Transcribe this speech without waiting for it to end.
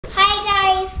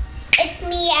it's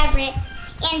me, Everett,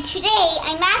 and today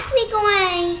I'm actually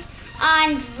going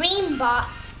on Dreambot.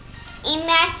 I'm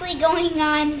actually going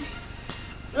on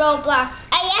Roblox.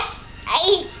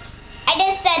 I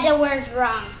just said the words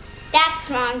wrong. That's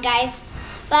wrong, guys.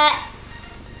 But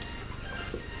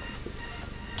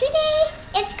today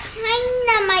it's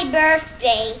kind of my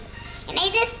birthday, and I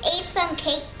just ate some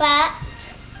cake, but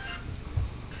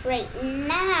right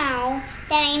now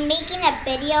that I'm making a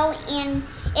video, and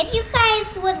if you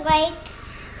guys would like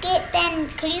it, then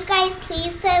could you guys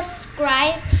please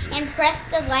subscribe and press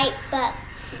the like button,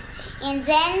 and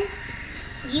then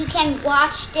you can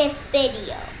watch this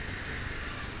video.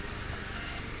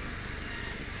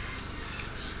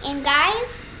 And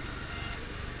guys,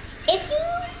 if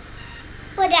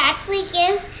you would actually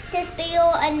give this video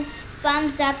a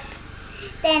thumbs up,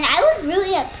 then I would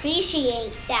really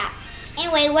appreciate that.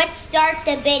 Anyway, let's start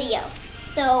the video.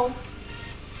 So,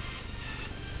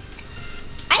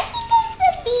 I think I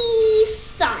could be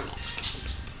Sonic.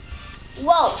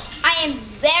 Whoa, I am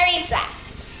very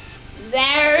fast.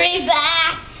 Very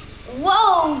fast.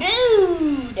 Whoa,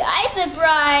 dude, I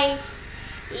surprised.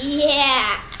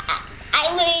 Yeah,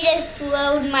 I literally just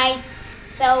slowed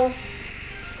myself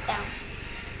down.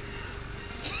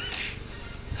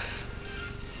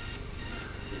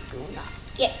 Do not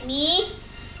get me.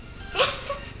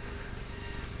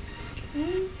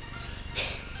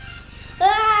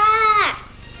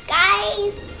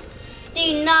 Guys,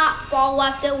 do not fall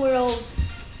off the world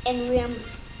in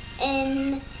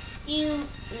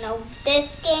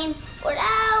this game, or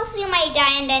else you might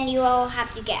die, and then you will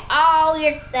have to get all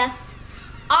your stuff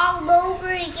all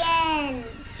over again.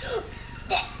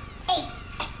 Hey,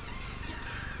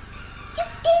 you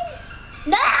didn't.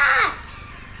 Nah!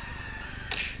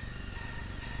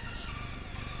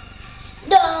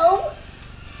 No.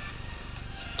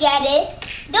 Get it?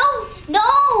 No,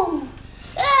 no.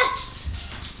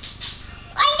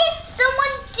 Why did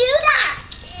someone do that?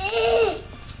 Hey.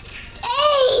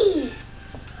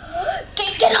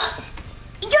 Get up.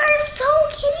 You're so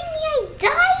kidding me. I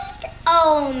died?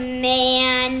 Oh,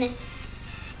 man.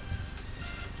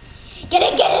 Get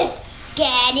it, get it.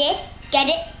 Get it, get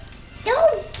it. No,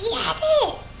 get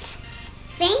it.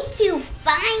 Thank you,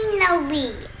 finally.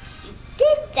 You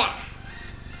did that.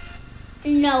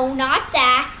 No, not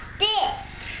that.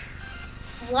 This.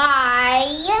 Fly.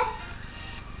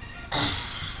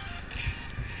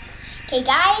 Okay,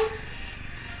 guys.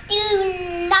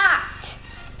 Do not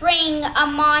bring a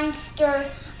monster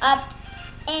up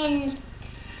in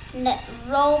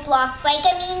Roblox.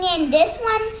 In this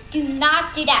one, do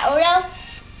not do that, or else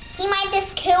he might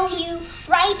just kill you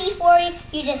right before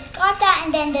you just got that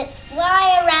and then just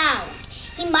fly around.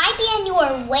 He might be in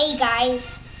your way,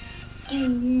 guys. Do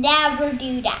never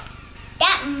do that.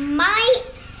 That might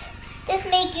just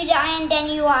make you die, and then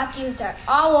you have to start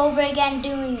all over again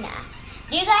doing that.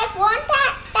 Do you guys want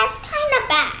that? That's kind of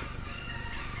bad.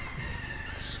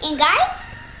 And guys,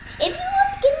 if you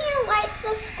would give me a like,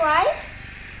 subscribe,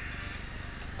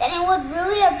 then I would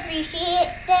really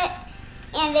appreciate it.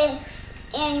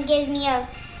 And give me a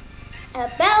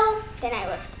bell, then I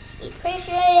would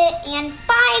appreciate it. And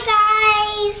bye,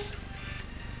 guys.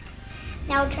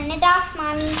 Now turn it off,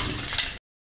 Mommy.